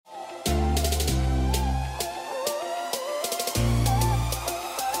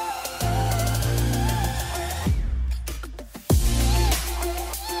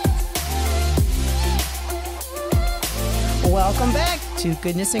to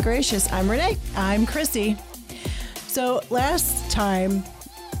Goodness and Gracious. I'm Renee. I'm Chrissy. So last time,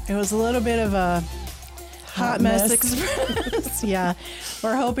 it was a little bit of a hot mess express. Yeah.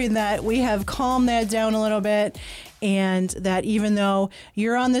 We're hoping that we have calmed that down a little bit, and that even though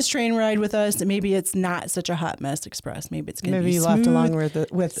you're on this train ride with us, maybe it's not such a hot mess express. Maybe it's going to be you smooth. laughed along with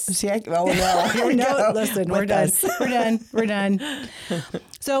Listen, we're done. We're done.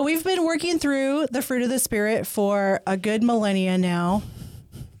 So we've been working through the fruit of the Spirit for a good millennia now.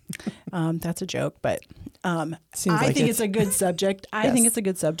 That's a joke, but I think it's a good subject. I think it's a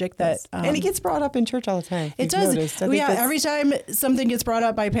good subject that, and it gets brought up in church all the time. It does. Yeah, every time something gets brought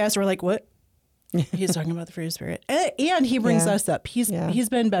up by a pastor, we're like, what? He's talking about the fruit of the Spirit. And he brings us up. He's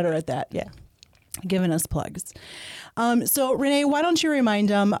been better at that. Yeah. Giving us plugs. So Renee, why don't you remind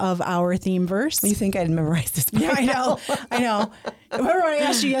them of our theme verse? You think I'd memorize this? Yeah, I know. Remember when I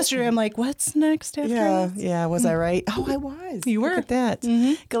asked you yesterday, I'm like, what's next after this? Yeah. Was I right? Oh, I was. You were. Look at that.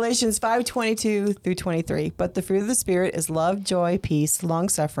 Mm-hmm. Galatians 5:22 through 23. But the fruit of the Spirit is love, joy, peace,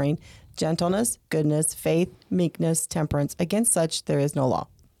 long-suffering, gentleness, goodness, faith, meekness, temperance. Against such there is no law.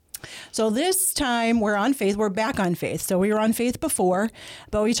 So this time we're on faith. We're back on faith. So we were on faith before,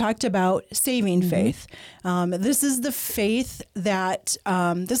 but we talked about saving faith. This is the faith that,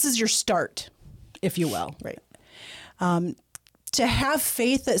 this is your start, if you will. Right. To have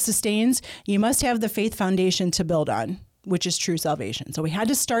faith that sustains, you must have the faith foundation to build on, which is true salvation. So we had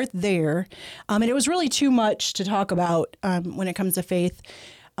to start there. And it was really too much to talk about when it comes to faith.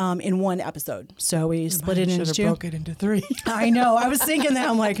 In one episode. So we split it into two. Broke it into three. I know. I was thinking that.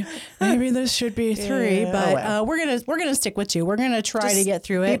 I'm like, maybe this should be three, but we're gonna stick with two. We're gonna try to get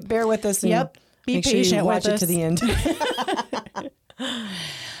through it. Bear with us. And be patient watch with it us to the end.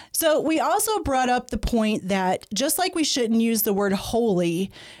 So we also brought up the point that just like we shouldn't use the word holy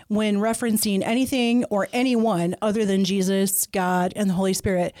when referencing anything or anyone other than Jesus, God, and the Holy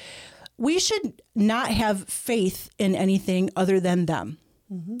Spirit, we should not have faith in anything other than them.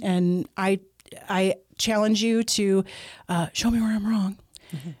 Mm-hmm. And I challenge you to show me where I'm wrong.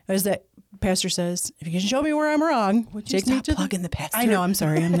 Mm-hmm. As that pastor says, if you can show me where I'm wrong, take me to plug in the pastor. I know. I'm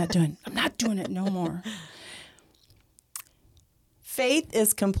sorry. I'm not doing it no more. Faith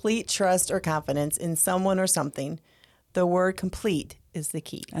is complete trust or confidence in someone or something. The word complete is the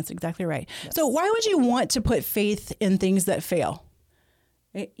key. That's exactly right. Yes. So why would you want to put faith in things that fail?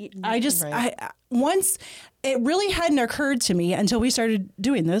 Once it really hadn't occurred to me until we started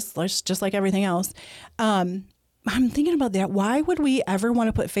doing this, just like everything else. I'm thinking about that. Why would we ever want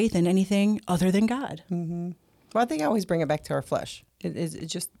to put faith in anything other than God? Mm-hmm. Well, I think I always bring it back to our flesh.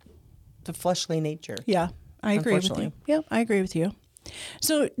 It's just the fleshly nature. Yeah, I agree with you. Yeah, I agree with you.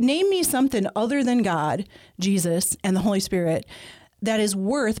 So name me something other than God, Jesus, and the Holy Spirit that is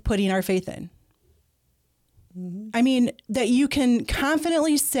worth putting our faith in. Mm-hmm. I mean, that you can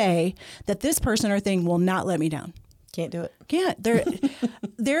confidently say that this person or thing will not let me down. Can't do it. Can't.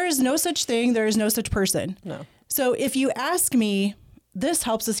 There is no such thing. There is no such person. No. So if you ask me, this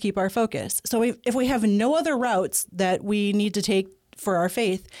helps us keep our focus. So if we have no other routes that we need to take for our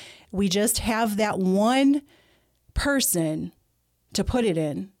faith, we just have that one person to put it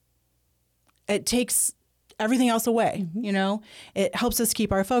in. It takes everything else away. Mm-hmm. It helps us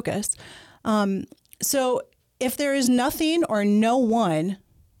keep our focus. So if there is nothing or no one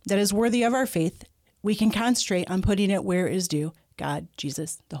that is worthy of our faith, we can concentrate on putting it where it is due: God,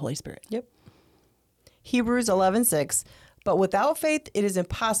 Jesus, the Holy Spirit. Yep. Hebrews 11:6. But without faith it is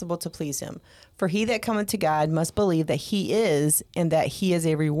impossible to please him. For he that cometh to God must believe that he is, and that he is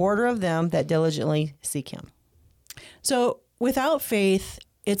a rewarder of them that diligently seek him. So without faith,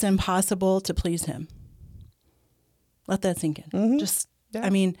 it's impossible to please him. Let that sink in.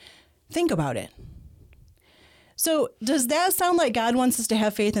 Mm-hmm. Think about it. So does that sound like God wants us to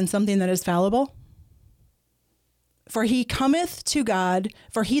have faith in something that is fallible? For he that cometh to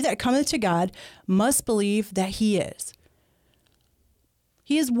God must believe that he is.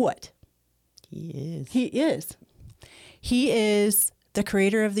 He is what? He is. He is. He is the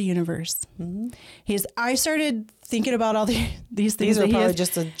creator of the universe. Mm-hmm. I started thinking about all these things. These are probably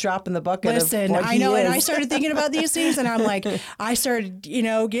just a drop in the bucket. Listen, I know, and I started thinking about these things, and I'm like, I started,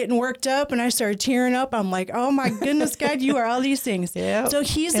 getting worked up, and I started tearing up. I'm like, oh my goodness, God, you are all these things. Yep. So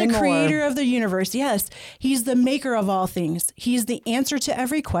he's the creator of the universe. Yes, he's the maker of all things. He's the answer to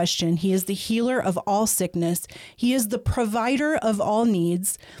every question. He is the healer of all sickness. He is the provider of all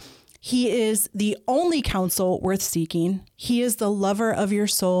needs. He is the only counsel worth seeking. He is the lover of your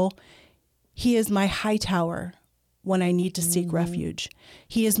soul. He is my high tower when I need to seek refuge.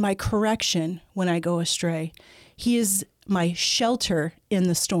 He is my correction when I go astray. He is my shelter in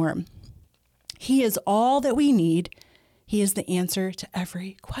the storm. He is all that we need. He is the answer to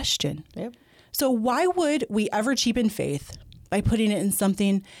every question. Yep. So why would we ever cheapen faith by putting it in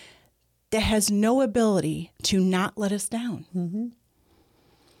something that has no ability to not let us down? Mm-hmm.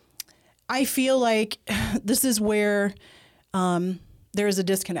 I feel like this is where there is a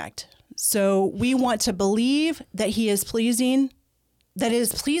disconnect. So we want to believe that he is pleasing, that it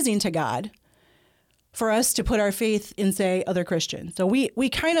is pleasing to God for us to put our faith in, say, other Christians. So we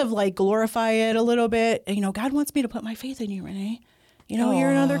kind of like glorify it a little bit. You know, God wants me to put my faith in you, Renee. You know,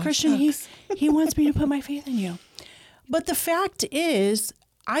 you're another Christian. He wants me to put my faith in you. But the fact is,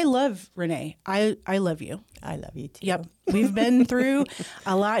 I love Renee. I love you. I love you too. Yep. We've been through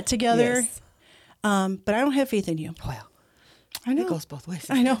a lot together. Yes. But I don't have faith in you. Well, I know. it goes both ways.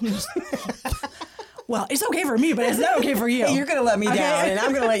 I know. Well, it's okay for me, but it's not okay for you. Hey, you're going to let me down, and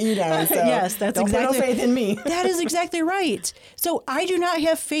I'm going to let you down. So Yes, that's don't exactly. put no faith in me. That is exactly right. So I do not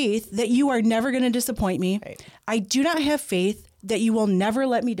have faith that you are never going to disappoint me. Right. I do not have faith that you will never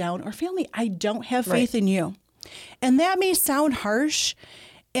let me down or fail me. I don't have faith in you. And that may sound harsh.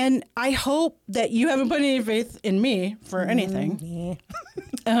 And I hope that you haven't put any faith in me for anything.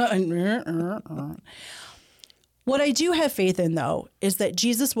 What I do have faith in, though, is that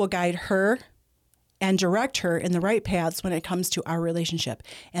Jesus will guide her and direct her in the right paths when it comes to our relationship.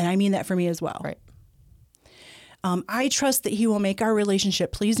 And I mean that for me as well. Right. I trust that he will make our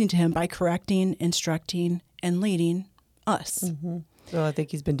relationship pleasing to him by correcting, instructing, and leading us. Mm-hmm. So I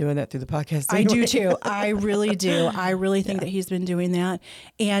think he's been doing that through the podcast. I do too. I really do. I really think that he's been doing that.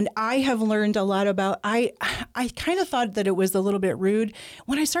 And I have learned a lot about, I kind of thought that it was a little bit rude.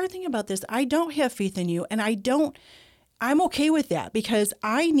 When I started thinking about this, I don't have faith in you. And I'm okay with that because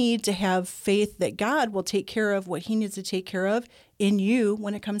I need to have faith that God will take care of what he needs to take care of in you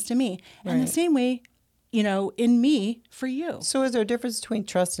when it comes to me. Right. And the same way, you know, in me for you. So is there a difference between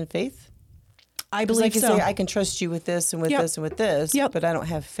trust and faith? I believe like you so. say, I can trust you with this and with Yep. this and with this, Yep. but I don't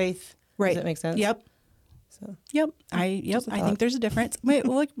have faith. Right. Does that make sense? Yep. So Yep. I a think thought. there's a difference.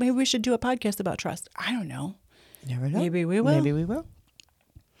 Maybe we should do a podcast about trust. I don't know. you never know. Maybe we will. Maybe we will.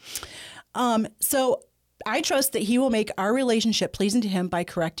 So I trust that he will make our relationship pleasing to him by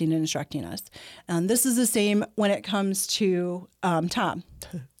correcting and instructing us. And this is the same when it comes to Tom.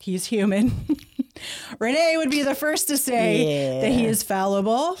 He's human. Renee would be the first to say that he is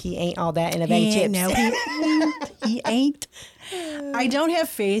fallible. He ain't all that in a bag of chips. No, he ain't. I don't have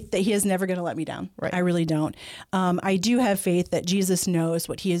faith that he is never going to let me down. Right. I really don't. I do have faith that Jesus knows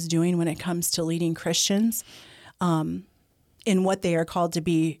what he is doing when it comes to leading Christians in what they are called to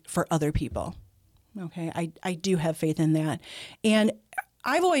be for other people. Okay, I do have faith in that. And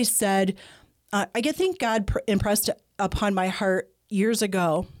I've always said, I think God impressed upon my heart years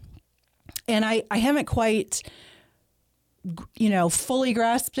ago, and I haven't quite, fully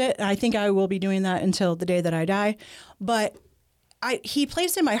grasped it. I think I will be doing that until the day that I die. But he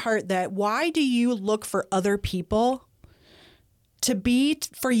placed in my heart that why do you look for other people to be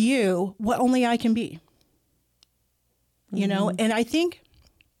for you what only I can be? You know, and I think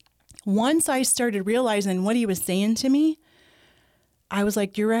once I started realizing what he was saying to me, I was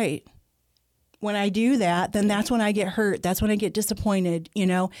like, you're right. When I do that, then that's when I get hurt. That's when I get disappointed,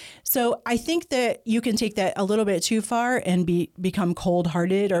 So I think that you can take that a little bit too far and become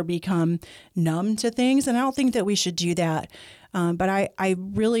cold-hearted or become numb to things. And I don't think that we should do that. But I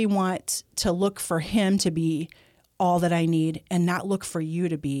really want to look for him to be all that I need and not look for you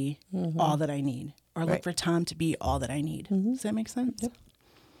to be all that I need or look for Tom to be all that I need. Does that make sense? Yep.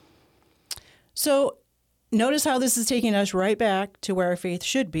 So notice how this is taking us right back to where our faith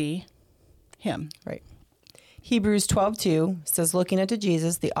should be, him. Right. Hebrews 12:2 says, looking unto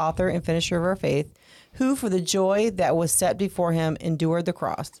Jesus, the author and finisher of our faith, who for the joy that was set before him endured the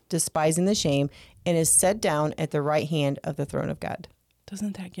cross, despising the shame, and is set down at the right hand of the throne of God.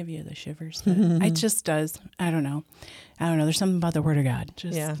 Doesn't that give you the shivers? It just does. I don't know. There's something about the word of God.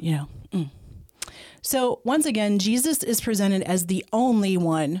 So once again, Jesus is presented as the only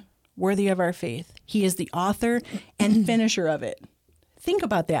one worthy of our faith. He is the author and finisher of it. Think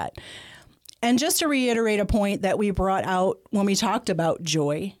about that. And just to reiterate a point that we brought out when we talked about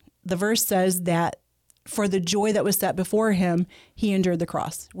joy, the verse says that for the joy that was set before him, he endured the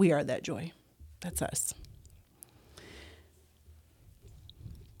cross. We are that joy. That's us.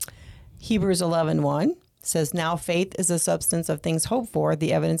 Hebrews 11:1 says, now faith is the substance of things hoped for,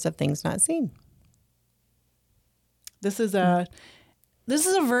 the evidence of things not seen. This is a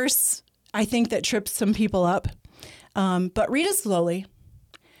verse I think that trips some people up, but read it slowly.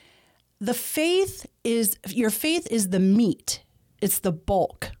 Your faith is the meat. It's the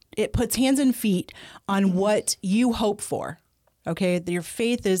bulk. It puts hands and feet on what you hope for. Okay, your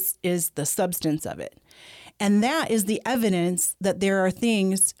faith is the substance of it, And that is the evidence that there are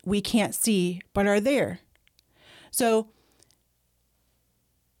things we can't see but are there. So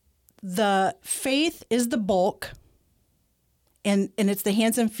the faith is the bulk, and it's the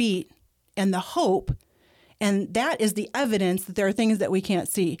hands and feet and the hope. And that is the evidence that there are things that we can't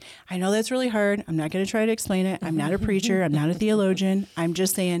see. I know that's really hard. I'm not going to try to explain it. I'm not a preacher. I'm not a theologian. I'm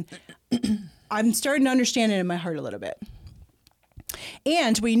just saying I'm starting to understand it in my heart a little bit.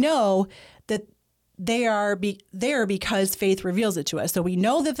 And we know that they are there because faith reveals it to us. So we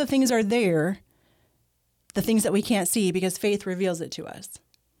know that the things are there, the things that we can't see, because faith reveals it to us.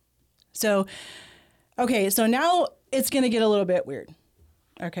 So, okay, so now it's going to get a little bit weird.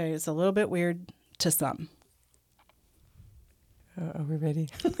 Okay, it's a little bit weird to some. Are we ready?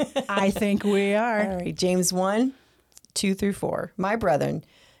 I think we are. All right. James 1, 2 through 4. My brethren,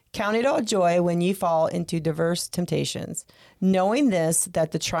 count it all joy when ye fall into diverse temptations, knowing this,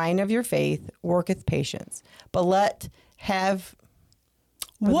 that the trying of your faith worketh patience. But let have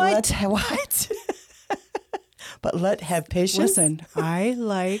patience. But let have patience. Listen, I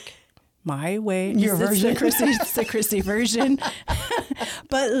like my way. Your version. It's the Chrissy version.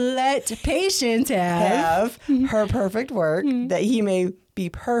 But let patience have her perfect work, that he may be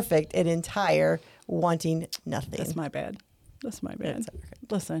perfect and entire, wanting nothing. That's my bad.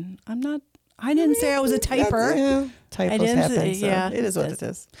 Listen, I didn't say I was a typer. Typos happen. So yeah, it is what it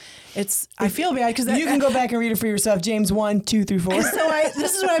is. I feel bad because you can go back and read it for yourself. James 1, 2 through 4. So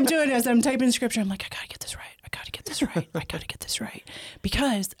this is what I'm doing as I'm typing scripture. I'm like, I gotta get this right. I gotta get this right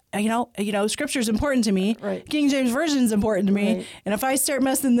because you know, scripture is important to me. Right. King James Version is important to me. Right. And if I start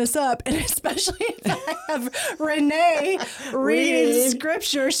messing this up, and especially if I have Renee reading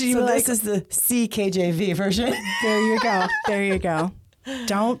scripture, she's so like, this is the CKJV version. There you go.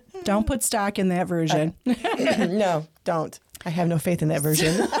 Don't put stock in that version. No, don't. I have no faith in that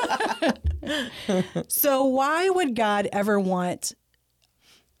version. So why would God ever want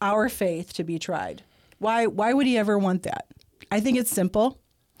our faith to be tried? Why would he ever want that? I think it's simple.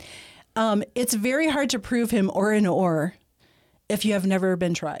 It's very hard to prove him or if you have never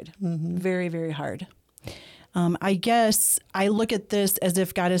been tried. Mm-hmm. Very, very hard. I guess I look at this as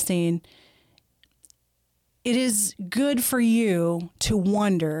if God is saying, it is good for you to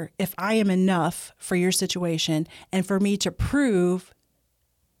wonder if I am enough for your situation and for me to prove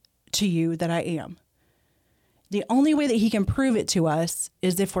to you that I am. The only way that he can prove it to us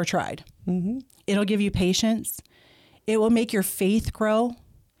is if we're tried. Mm-hmm. It'll give you patience. It will make your faith grow.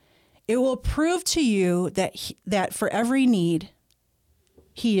 It will prove to you that for every need,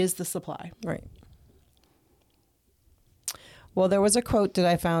 he is the supply. Right. Well, there was a quote that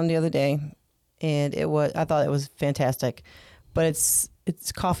I found the other day, and I thought it was fantastic, but it's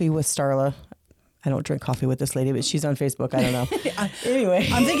Coffee with Starla. I don't drink coffee with this lady, but she's on Facebook. I don't know. Anyway.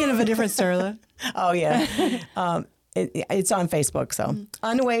 I'm thinking of a different Starla. Oh, yeah. It's on Facebook. So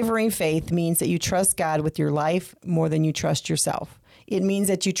unwavering faith means that you trust God with your life more than you trust yourself. It means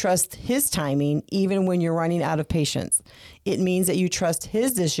that you trust his timing, even when you're running out of patience. It means that you trust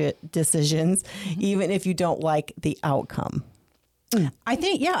his decisions, even if you don't like the outcome. I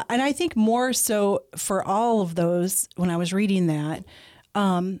think, yeah. And I think more so for all of those, when I was reading that,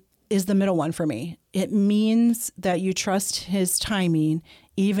 is the middle one for me. It means that you trust his timing,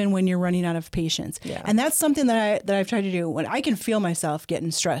 even when you're running out of patience. Yeah. And that's something that I've tried to do when I can feel myself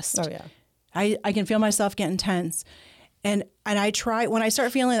getting stressed. Oh, yeah. I can feel myself getting tense. And I try, when I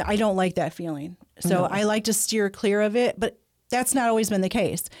start feeling it, I don't like that feeling. So I like to steer clear of it, but that's not always been the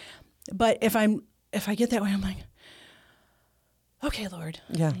case. But if I get that way, I'm like, okay, Lord,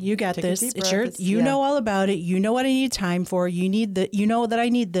 you got this. It's your, you know all about it. You know what I need time for. You know that I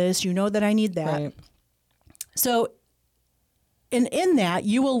need this. You know that I need that. Right. So in that,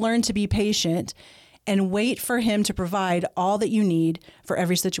 you will learn to be patient and wait for him to provide all that you need for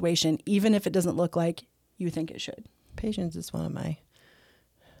every situation, even if it doesn't look like you think it should. Patience is one of my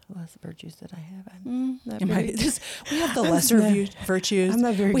less virtues that I have. We have the lesser virtues. I'm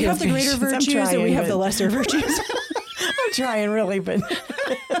not very We good have the greater virtues and we have the lesser virtues. I'm trying really, but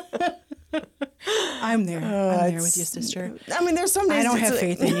I'm there. I'm there with you, sister. I mean, there's some days I don't have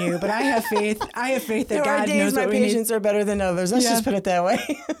faith in you, but I have faith. I have faith that God knows what we need. My patience are better than others. Let's just put it that way.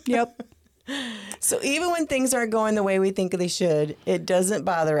 Yep. So even when things aren't going the way we think they should, it doesn't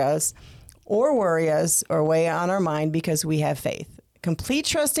bother us or worry us or weigh on our mind because we have faith. Complete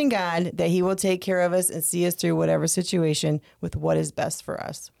trust in God that he will take care of us and see us through whatever situation with what is best for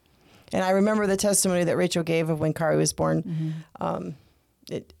us. And I remember the testimony that Rachel gave of when Kari was born. Mm-hmm.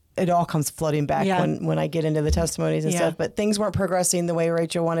 It all comes flooding back when I get into the testimonies and stuff. But things weren't progressing the way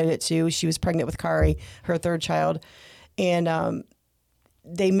Rachel wanted it to. She was pregnant with Kari, her third child. And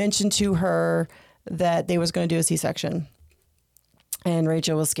they mentioned to her that they was going to do a C-section. And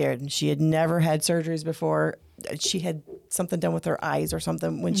Rachel was scared. She had never had surgeries before. She had something done with her eyes or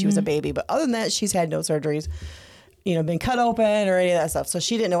something when she was a baby. But other than that, she's had no surgeries, been cut open or any of that stuff. So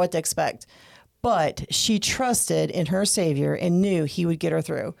she didn't know what to expect. But she trusted in her Savior and knew he would get her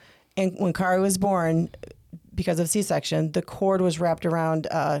through. And when Kari was born, because of C-section, the cord was wrapped around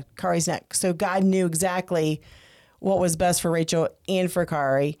Kari's neck. So God knew exactly what was best for Rachel and for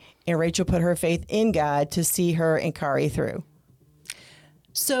Kari. And Rachel put her faith in God to see her and Kari through.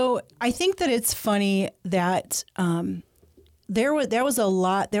 So I think that it's funny that there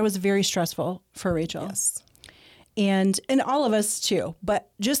was very stressful for Rachel. Yes. And all of us too. But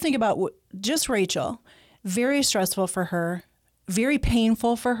just think about just Rachel, very stressful for her, very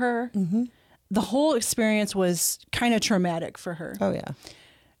painful for her. Mm-hmm. The whole experience was kind of traumatic for her. Oh,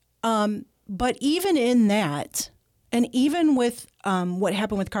 yeah. But even in that, and even with what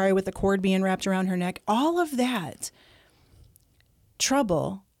happened with Kari with the cord being wrapped around her neck, all of that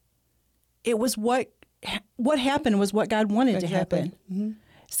trouble, it was what happened was what God wanted to happen. Mm-hmm.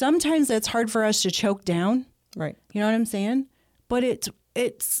 Sometimes that's hard for us to choke down. Right. You know what I'm saying? But it's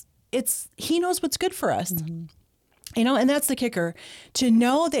he knows what's good for us. Mm-hmm. And that's the kicker. To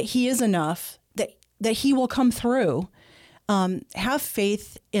know that he is enough, that he will come through, have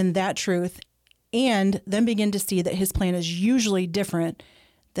faith in that truth, and then begin to see that his plan is usually different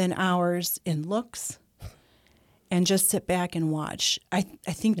than ours in looks. And just sit back and watch. I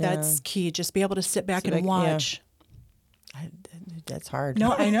think that's key. Just be able to sit back and watch. Yeah. That's hard.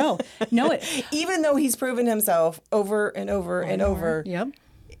 No, I know. No, even though he's proven himself over and over and over. Yep.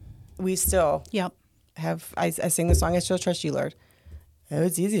 We still have. I sing the song "I Still Trust You, Lord." Oh,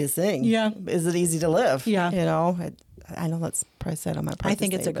 it's easy to sing. Yeah. Is it easy to live? Yeah. I know that's probably said on my part. I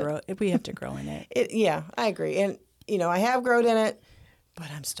think it's a grow. We have to grow in it. Yeah, I agree, and I have grown in it. But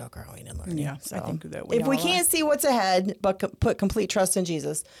I'm still growing and learning. Yeah, so I think that if we can't see what's ahead, but put complete trust in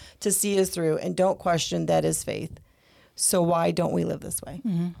Jesus to see us through, and don't question that is faith. So why don't we live this way?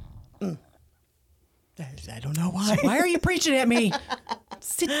 Mm-hmm. I don't know why. So why are you preaching at me?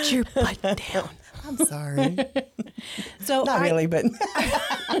 Sit your butt down. I'm sorry. So not really, but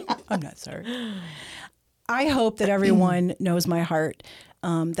I'm not sorry. I hope that everyone knows my heart.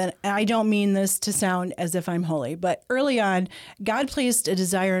 That I don't mean this to sound as if I'm holy, but early on, God placed a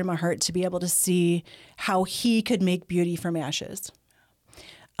desire in my heart to be able to see how he could make beauty from ashes.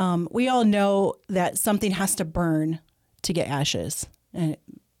 We all know that something has to burn to get ashes. And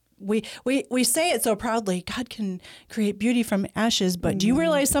we say it so proudly, God can create beauty from ashes, but do you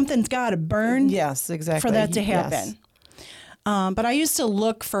realize something's got to burn? Yes, exactly. For that to happen. Yes. But I used to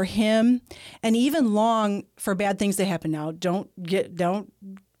look for him and even long for bad things to happen. Now, don't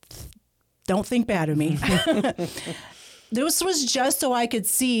think bad of me. This was just so I could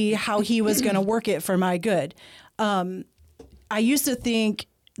see how he was going to work it for my good. I used to think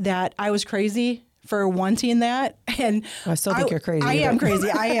that I was crazy for wanting that. And I still think you're crazy. I am crazy.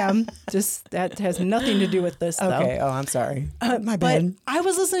 I am. Just that has nothing to do with this, though. Okay. Oh, I'm sorry. My bad. But I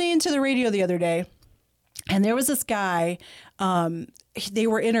was listening to the radio the other day, and there was this guy, they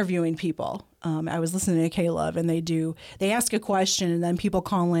were interviewing people. I was listening to K-Love, and they ask a question, and then people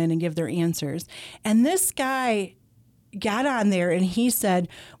call in and give their answers. And this guy got on there, and he said,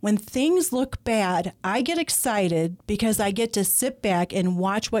 when things look bad, I get excited because I get to sit back and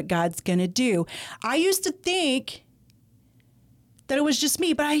watch what God's going to do. I used to think that it was just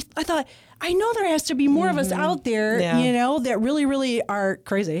me, but I thought, I know there has to be more of us out there, that really, really are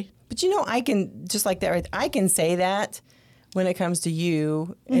crazy. But I can, just like that, right? I can say that when it comes to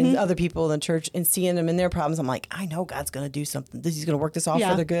you and other people in the church and seeing them in their problems. I'm like, I know God's going to do something. He's going to work this all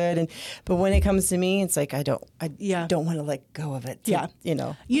for the good. But when it comes to me, it's like, I don't want to let go of it.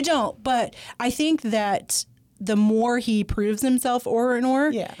 You don't. But I think that the more he proves himself over and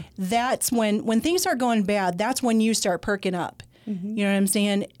over, that's when things start going bad, that's when you start perking up. Mm-hmm. You know what I'm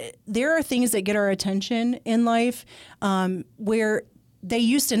saying? There are things that get our attention in life where they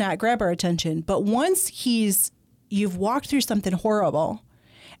used to not grab our attention. But once you've walked through something horrible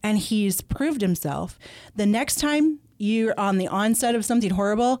and he's proved himself, the next time you're on the onset of something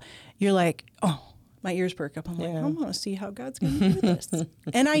horrible, you're like, oh, my ears perk up. I'm like, I want to see how God's going to do this.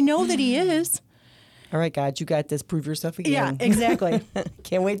 And I know that he is. All right, God, you got this. Prove yourself again. Yeah, exactly.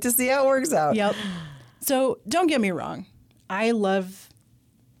 Can't wait to see how it works out. Yep. So don't get me wrong. I love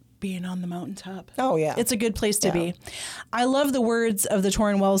being on the mountaintop. Oh, yeah. It's a good place to be. I love the words of the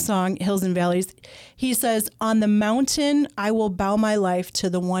Torrin Wells song, Hills and Valleys. He says, on the mountain, I will bow my life to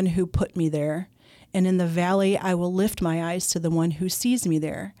the one who put me there. And in the valley, I will lift my eyes to the one who sees me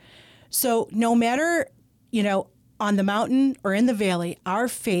there. So no matter, on the mountain or in the valley, our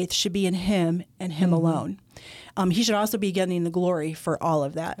faith should be in him and him alone. He should also be getting the glory for all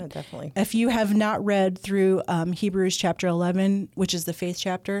of that. Oh, definitely. If you have not read through Hebrews chapter 11, which is the faith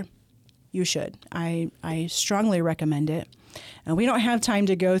chapter, you should. I strongly recommend it. And we don't have time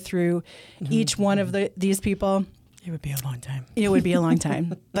to go through each one of these people. It would be a long time. It would be a long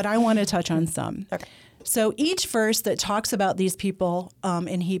time. But I want to touch on some. Okay. So each verse that talks about these people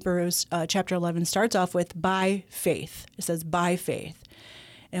in Hebrews chapter 11 starts off with by faith. It says by faith.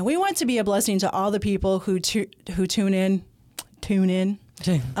 And we want to be a blessing to all the people who tune in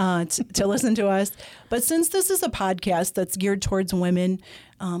to listen to us. But since this is a podcast that's geared towards women,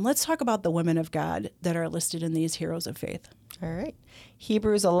 let's talk about the women of God that are listed in these heroes of faith. All right.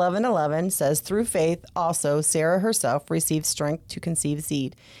 Hebrews 11:11 says, through faith also Sarah herself received strength to conceive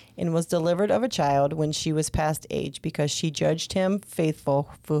seed and was delivered of a child when she was past age because she judged him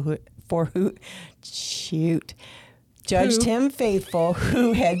faithful him faithful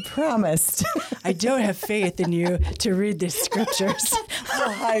who had promised. I don't have faith in you to read the scriptures.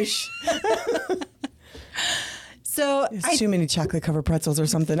 Oh, hush. So There's too many chocolate covered pretzels or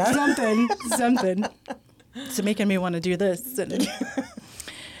something. something. It's making me want to do this.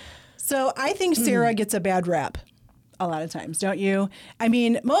 So I think Sarah gets a bad rap a lot of times, don't you? I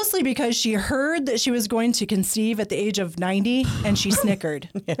mean, mostly because she heard that she was going to conceive at the age of 90 and she snickered.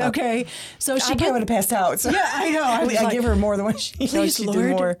 Yeah. Okay. So she probably would have passed out. So. Yeah, I know. I give her more than what she knows she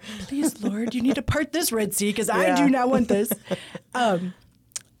did more. Please, Lord, you need to part this Red Sea because I do not want this.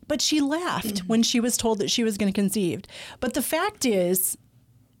 But she laughed when she was told that she was going to conceive. But the fact is,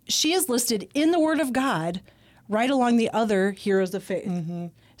 she is listed in the Word of God right along the other heroes of faith. Mm-hmm.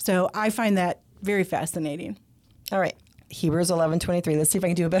 So I find that very fascinating. All right. Hebrews 11:23. Let's see if I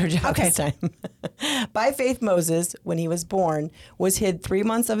can do a better job this time. By faith, Moses, when he was born, was hid 3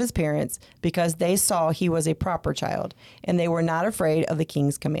 months of his parents because they saw he was a proper child, and they were not afraid of the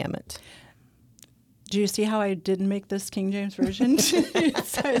king's commandment. Do you see how I didn't make this King James Version? It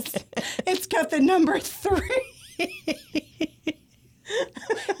says, it's got the number 3.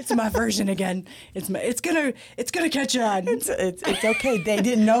 It's my version again. It's gonna catch on. It's okay. They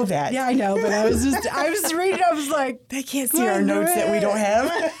didn't know that. Yeah, I know, but I was reading. I was like, they can't see our notes that we don't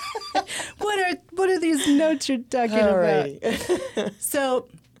have. What are these notes you're talking about? So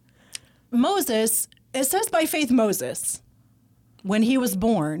Moses, it says by faith Moses, when he was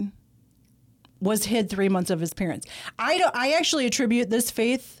born, was hid 3 months of his parents. I actually attribute this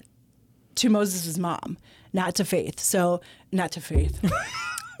faith to Moses' mom, not to Faith. So, not to Faith.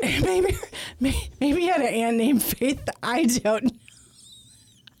 maybe he had an aunt named Faith. I don't know.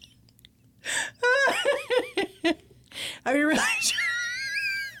 I mean,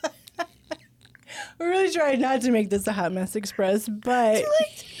 we're really trying not to make this a hot mess express, but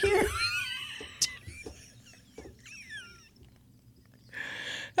here.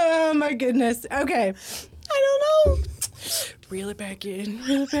 Oh my goodness. Okay. I don't know. Reel it back in.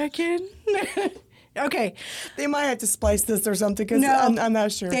 Okay. They might have to splice this or something because I'm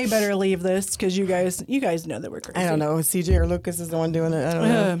not sure. They better leave this because you guys know that we're crazy. I don't know. CJ or Lucas is the one doing it. I don't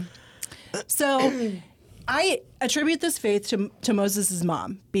know. So I attribute this faith to Moses'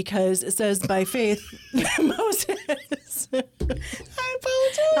 mom because it says by faith, Moses. I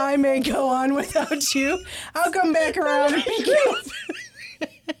apologize. I may go on without you. I'll come back around and pick you up.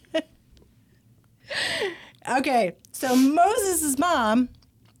 Okay, so Moses' mom,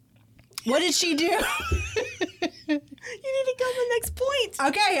 what did she do? You need to go to the next point.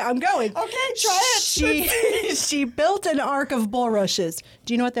 Okay, I'm going. Okay, try it. She built an ark of bulrushes.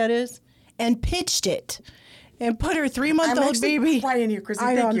 Do you know what that is? And pitched it. And put her 3-month-old baby. I'm crying here, Chrissy.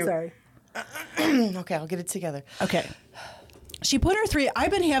 I know, Thank you. I'm sorry. Okay, I'll get it together. Okay. She put her 3.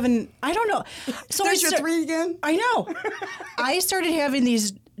 I've been having, I don't know. So there's your 3 again? I know. I started having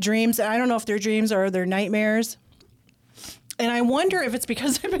these dreams. I don't know if they're dreams or they're nightmares. And I wonder if it's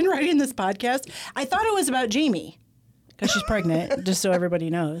because I've been writing this podcast. I thought it was about Jamie because she's pregnant, just so everybody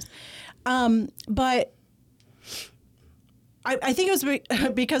knows. But I think it was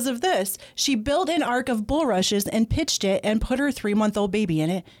because of this. She built an ark of bulrushes and pitched it and put her 3-month-old baby in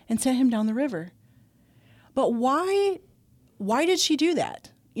it and sent him down the river. But why did she do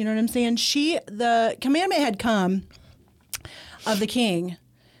that? You know what I'm saying? The commandment had come of the king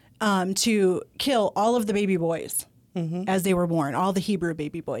to kill all of the baby boys as they were born, all the Hebrew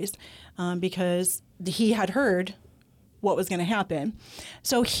baby boys, because he had heard what was going to happen.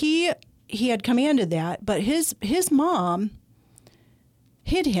 So he had commanded that, but his mom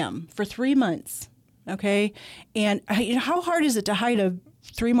hid him for 3 months. Okay, and how hard is it to hide a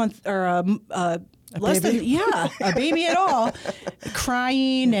 3-month or less baby? than a baby at all,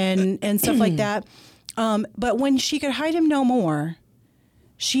 crying and stuff like that. But when she could hide him no more,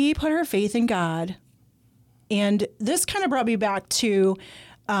 she put her faith in God. And this kind of brought me back to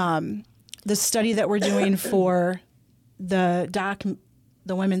the study that we're doing for the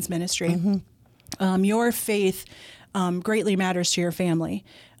women's ministry. Your faith greatly matters to your family.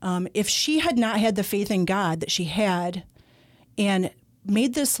 If she had not had the faith in God that she had and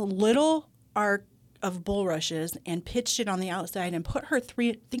made this little ark of bulrushes and pitched it on the outside and put her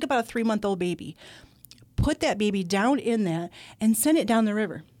think about a 3-month-old baby, put that baby down in that and sent it down the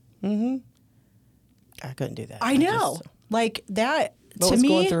river. I couldn't do that. I know. Like that, what to was me,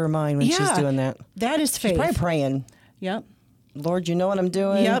 going through her mind when she's doing that? That is faith. She's probably praying. Yep. Lord, you know what I'm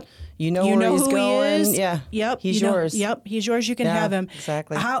doing. Yep. You know where he's who going. He is. Yeah. Yep. He's yours. Yep. He's yours. You can have him.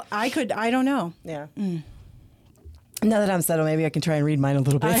 Exactly. I don't know. Yeah. Now that I'm settled, maybe I can try and read mine a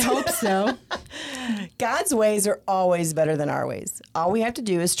little bit. I hope so. God's ways are always better than our ways. All we have to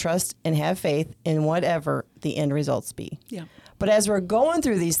do is trust and have faith in whatever the end results be. Yeah. But as we're going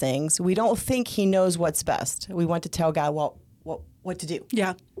through these things, we don't think he knows what's best. We want to tell God, what to do.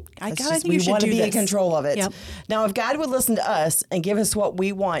 Yeah. I think we you should want to do be this. in control of it. Yep. Now, if God would listen to us and give us what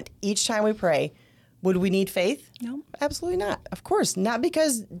we want each time we pray, would we need faith? No. Absolutely not. Of course not,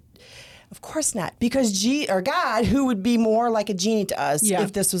 because God, who would be more like a genie to us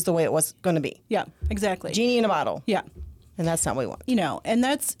if this was the way it was going to be. Yeah, exactly. Genie in a bottle. Yeah. And that's not what we want. And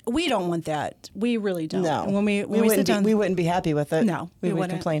we don't want that. We really don't. No. And when we wouldn't sit down, we wouldn't be happy with it. No, we we would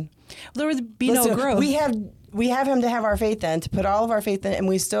wouldn't. complain. there would be Listen, no growth. We have him to have our faith in, to put all of our faith in, and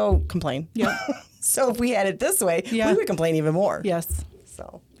we still complain. Yeah. So if we had it this way, we would complain even more. Yes.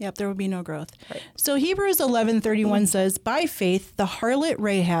 So. Yep, there would be no growth. Right. So Hebrews 11:31 says, "By faith the harlot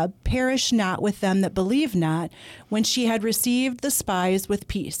Rahab perished not with them that believe not, when she had received the spies with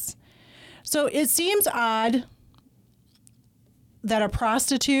peace." So it seems odd that a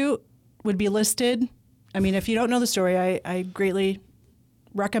prostitute would be listed. I mean, if you don't know the story, I greatly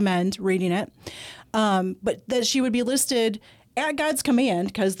recommend reading it. But that she would be listed at God's command,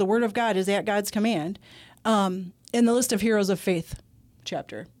 because the word of God is at God's command, in the list of heroes of faith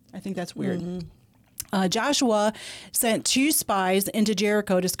chapter. I think that's weird. Joshua sent 2 spies into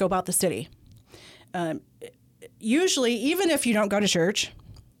Jericho to scope out the city. Usually, even if you don't go to church,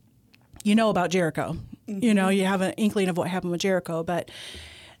 you know about Jericho. You know, you have an inkling of what happened with Jericho. But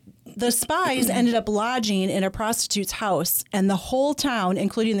the spies ended up lodging in a prostitute's house, and the whole town,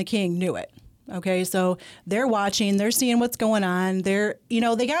 including the king, knew it. Okay, so they're watching, they're seeing what's going on. They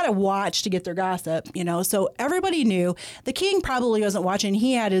got to watch to get their gossip, so everybody knew. The king probably wasn't watching.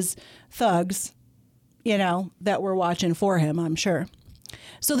 He had his thugs, that were watching for him, I'm sure.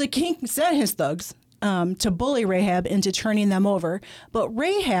 So the king sent his thugs to bully Rahab into turning them over. But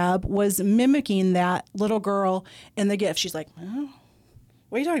Rahab was mimicking that little girl in the GIF. She's like, oh,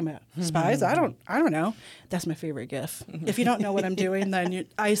 what are you talking about? Spies? I don't know. That's my favorite GIF. If you don't know what I'm doing, then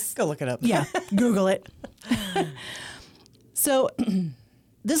go look it up. Yeah, Google it. So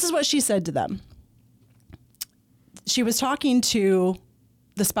this is what she said to them. She was talking to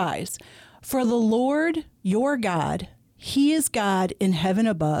the spies. "For the Lord your God, he is God in heaven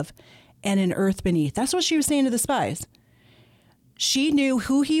above and in earth beneath." That's what she was saying to the spies. She knew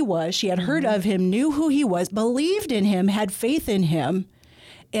who he was. She had heard of him, knew who he was, believed in him, had faith in him.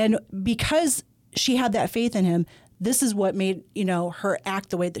 And because she had that faith in him, this is what made, her act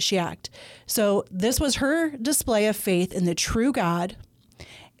the way that she acted. So this was her display of faith in the true God.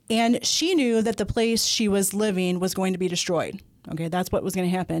 And she knew that the place she was living was going to be destroyed. Okay, that's what was going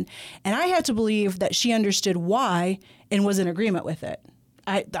to happen. And I had to believe that she understood why and was in agreement with it.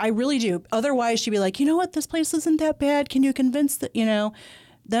 I really do. Otherwise, she'd be like, you know what, this place isn't that bad. Can you convince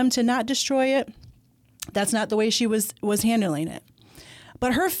them to not destroy it? That's not the way she was handling it.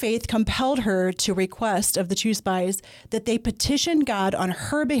 But her faith compelled her to request of the 2 spies that they petition God on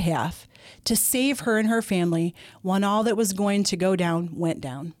her behalf to save her and her family when all that was going to go down went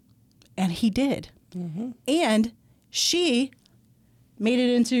down. And he did. Mm-hmm. And she made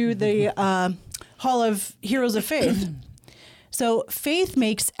it into the Hall of Heroes of Faith. So faith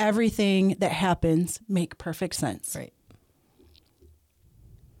makes everything that happens make perfect sense. Right.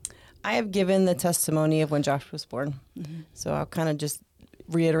 I have given the testimony of when Josh was born. Mm-hmm. So I'll kind of just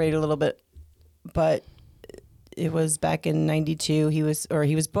reiterate a little bit. But it was back in 92. He was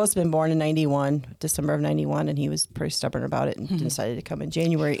supposed to have been born in 91, December of 91, and he was pretty stubborn about it and decided to come in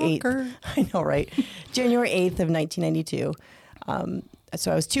January 8th. I know, right? January 8th of 1992.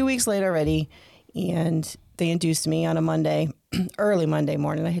 So I was 2 weeks late already, and they induced me on a Monday, early Monday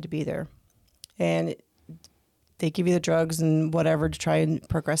morning. I had to be there. And they give you the drugs and whatever to try and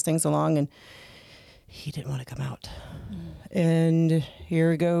progress things along, and he didn't want to come out. And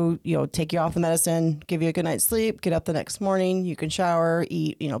here we go, take you off the medicine, give you a good night's sleep, get up the next morning, you can shower,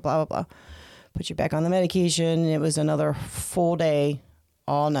 eat, blah, blah, blah. Put you back on the medication. And it was another full day,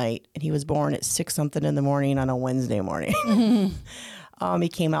 all night. And he was born at 6 something in the morning on a Wednesday morning. He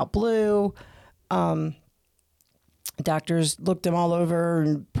came out blue. Doctors looked him all over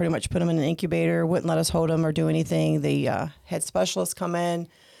and pretty much put him in an incubator, wouldn't let us hold him or do anything. The head specialists come in,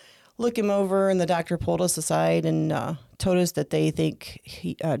 look him over, and the doctor pulled us aside and told us that they think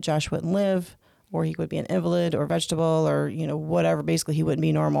Josh wouldn't live, or he would be an invalid or vegetable or, whatever. Basically, he wouldn't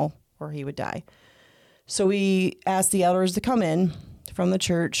be normal or he would die. So we asked the elders to come in from the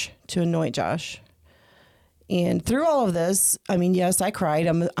church to anoint Josh. And through all of this, I mean, yes, I cried.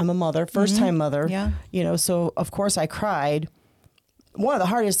 I'm a mother, first-time mother. Yeah. So of course I cried. One of the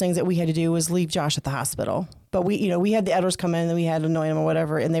hardest things that we had to do was leave Josh at the hospital. But we had the elders come in and we had to anoint him or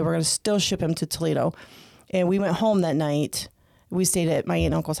whatever, and they were going to still ship him to Toledo. And we went home that night. We stayed at my aunt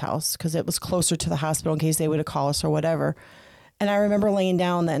and uncle's house because it was closer to the hospital in case they would have called us or whatever. And I remember laying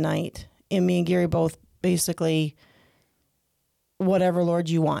down that night, and me and Gary both basically, whatever, Lord,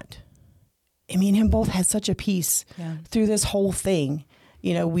 you want. And me and him both had such a peace through this whole thing.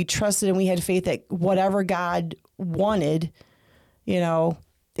 We trusted and we had faith that whatever God wanted, it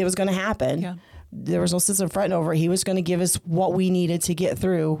was going to happen. Yeah. There was no sense in fretting over it. He was going to give us what we needed to get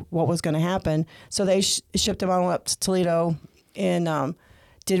through what was going to happen. So they shipped him on up to Toledo and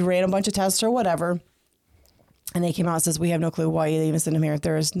ran a bunch of tests or whatever. And they came out and says, we have no clue why they even sent him here.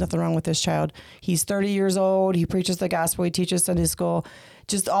 There is nothing wrong with this child. He's 30 years old. He preaches the gospel. He teaches Sunday school.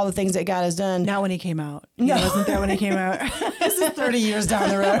 Just all the things that God has done. Not when he came out. No. Wasn't that when he came out? This is 30 years down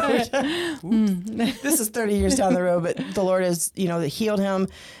the road. This is 30 years down the road. But the Lord has, healed him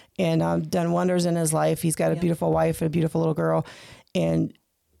and done wonders in his life. He's got a beautiful wife and a beautiful little girl.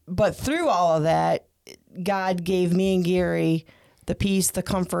 But through all of that, God gave me and Gary the peace, the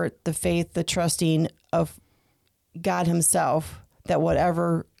comfort, the faith, the trusting of God himself, that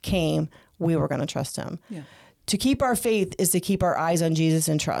whatever came, we were going to trust him. Yeah. To keep our faith is to keep our eyes on Jesus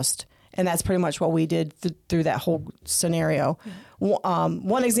and trust. And that's pretty much what we did through that whole scenario. Yeah.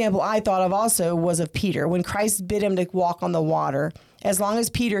 One example I thought of also was of Peter. When Christ bid him to walk on the water, as long as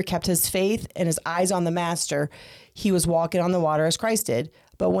Peter kept his faith and his eyes on the master, he was walking on the water as Christ did.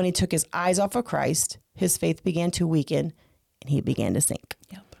 But when he took his eyes off of Christ, his faith began to weaken and he began to sink.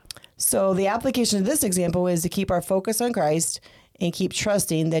 Yep. So the application of this example is to keep our focus on Christ and keep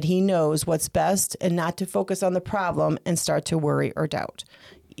trusting that he knows what's best and not to focus on the problem and start to worry or doubt.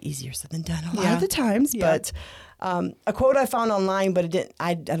 Easier said than done a lot of the times. Yeah. But a quote I found online, but it didn't.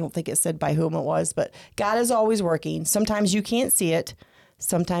 I don't think it said by whom it was, but God is always working. Sometimes you can't see it.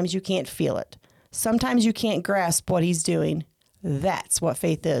 Sometimes you can't feel it. Sometimes you can't grasp what he's doing. That's what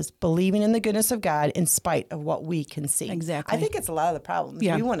faith is, believing in the goodness of God in spite of what we can see. Exactly. I think it's a lot of the problems.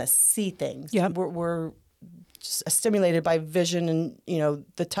 Yeah. We want to see things. Yeah. We're just stimulated by vision and,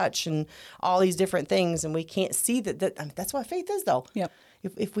 the touch and all these different things. And we can't see that. That's what faith is, though. Yep.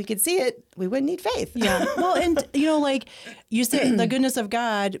 If we could see it, we wouldn't need faith. Yeah. Well, and, like you said, the goodness of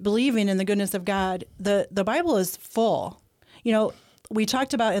God, believing in the goodness of God, the Bible is full. We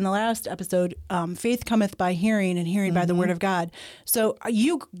talked about in the last episode, faith cometh by hearing and hearing by the word of God. So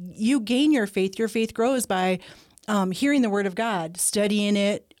you gain your faith. Your faith grows by hearing the word of God, studying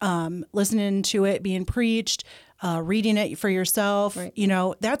it, listening to it being preached, reading it for yourself. Right.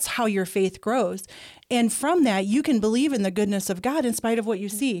 That's how your faith grows. And from that, you can believe in the goodness of God in spite of what you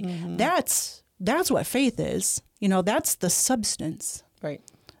see. Mm-hmm. That's what faith is. That's the substance. Right.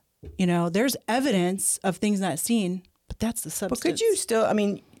 There's evidence of things not seen. But that's the substance. But could you still,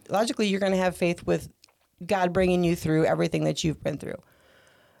 logically, you're going to have faith with God bringing you through everything that you've been through.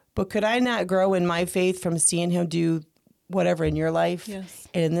 But could I not grow in my faith from seeing him do whatever in your life and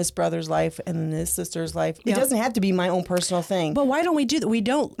in this brother's life and in this sister's life? It doesn't have to be my own personal thing. But why don't we do that? We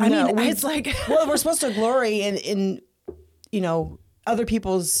don't. It's like... Well, we're supposed to glory in other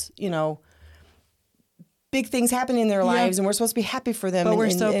people's, big things happening in their lives, and we're supposed to be happy for them. But we're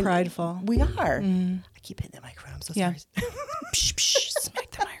so prideful. We are. I keep hitting the microphone. I'm so sorry.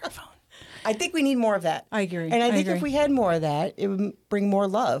 Smack the microphone. I think we need more of that. I agree. And I think if we had more of that, it would bring more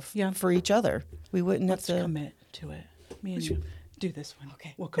love for each other. We wouldn't have to commit to it. Me and you do this one.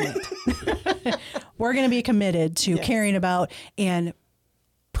 Okay, we'll commit. We're going to be committed to caring about and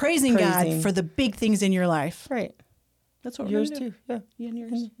praising God for the big things in your life. Right. That's what yours we're going to do. Yeah. You and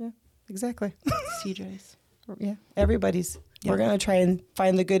yours. Yeah. Exactly. CJ's. Yeah. Everybody's. Yep. We're going to try and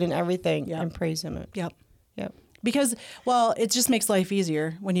find the good in everything and praise him. Yep. Because, well, it just makes life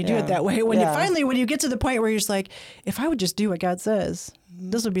easier when you do Yeah. it that way. When you get to the point where you're just like, if I would just do what God says,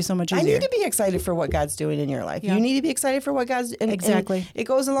 this would be so much easier. I need to be excited for what God's doing in your life. Yeah. You need to be excited for what God's and Exactly. it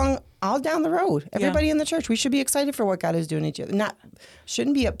goes along all down the road. Everybody in the church, we should be excited for what God is doing in each other.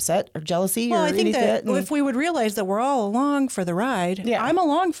 Shouldn't be upset or jealousy Well, or I think anything. that if we would realize that we're all along for the ride, Yeah. I'm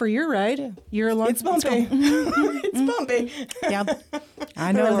along for your ride. You're along. It's bumpy. It's bumpy. Yeah,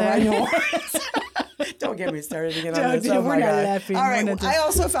 I know that. Don't get me started again Don't on this. do- Oh we're my not God. laughing. All right. We're not I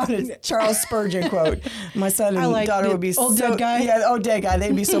also found a Charles Spurgeon quote. My son I and like daughter the would be old so dead guy. Yeah, old dead guy.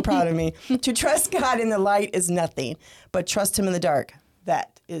 They'd be so proud of me. To trust God in the light is nothing, but trust Him in the dark.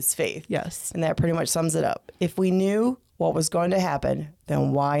 That is faith. Yes. And that pretty much sums it up. If we knew what was going to happen,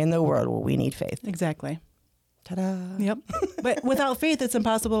 then why in the world would we need faith? Exactly. Ta-da. Yep. But without faith, it's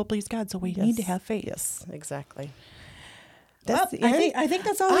impossible to please God. So we need to have faith. Yes, exactly. Well, That's the end? I think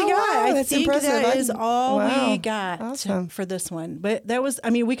that's all we Oh, got. wow, I that's think impressive. that is all Wow. we got Awesome. for this one. But that was, I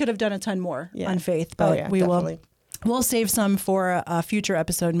mean, we could have done a ton more Yeah. on faith, Oh, but yeah, we definitely. we'll save some for a future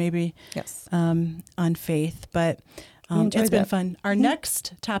episode, maybe Yes. on faith. But enjoyed it's been that. fun. Our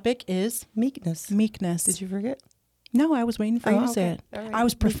next topic is Meekness. meekness. Did you forget? No, I was waiting for Oh, you to say okay. it. All right. I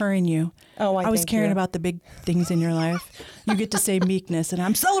was preferring you. Oh, I was thank caring you. about the big things in your life. You get to say meekness, and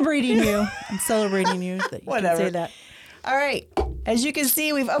I'm celebrating you. I'm celebrating you that you Whatever. can say that. All right. As you can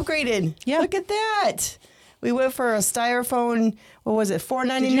see, we've upgraded. Yeah. Look at that. We went for a styrofoam. What was it?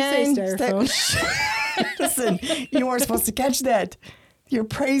 $4.99. Did you say styrofoam? Listen, you weren't supposed to catch that. You're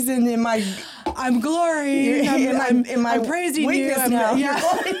praising in my I'm glorying. I'm praising you. weakness I'm now. yeah. You're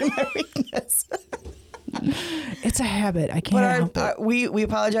glorying in my weakness. It's a habit. I can't But help it. we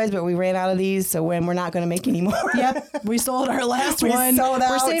apologize, but we ran out of these, so when we're not going to make any more. Yep, we sold our last We one. sold We're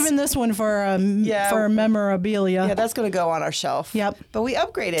out. saving this one for Yeah. for memorabilia. Yeah, that's going to go on our shelf. Yep. But we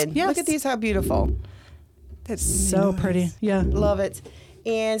upgraded. Yes. Look at these, how beautiful. That's So pretty. Yeah. Love it.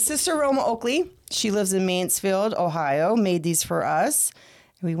 And Sister Roma Oakley, she lives in Mansfield, Ohio, made these for us.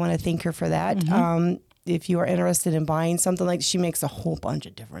 We want to thank her for that. Mm-hmm. If you are interested in buying something like, she makes a whole bunch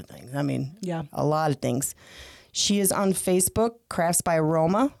of different things. I mean, Yeah. a lot of things. She is on Facebook, Crafts by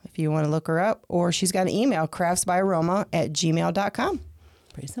Roma, if you want to look her up, or she's got an email, craftsbyroma@gmail.com.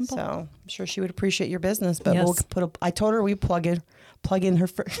 Pretty simple. So I'm sure she would appreciate your business, but Yes. we'll I told her we plug in her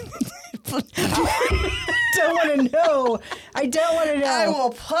first. Don't want to know. I don't want to know. I will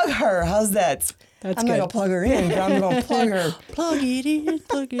plug her. How's that? That's I'm good. not going to plug her in, but I'm going to plug her. Plug it in.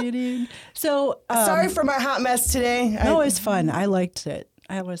 Plug it in. So Sorry for my hot mess today. no, it's fun. I liked it.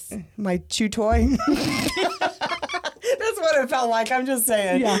 I was. My chew toy. That's what it felt like. I'm just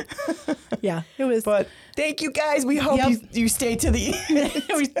saying. Yeah. Yeah. It was. But thank you guys. We hope Yep. you stay to the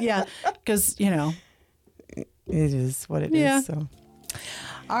end. Yeah. Because It is what it is. Yeah. So.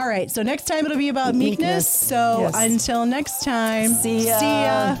 All right. So next time it'll be about meekness. Meekness. So Yes. until next time. See ya. See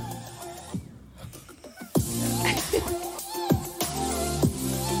ya.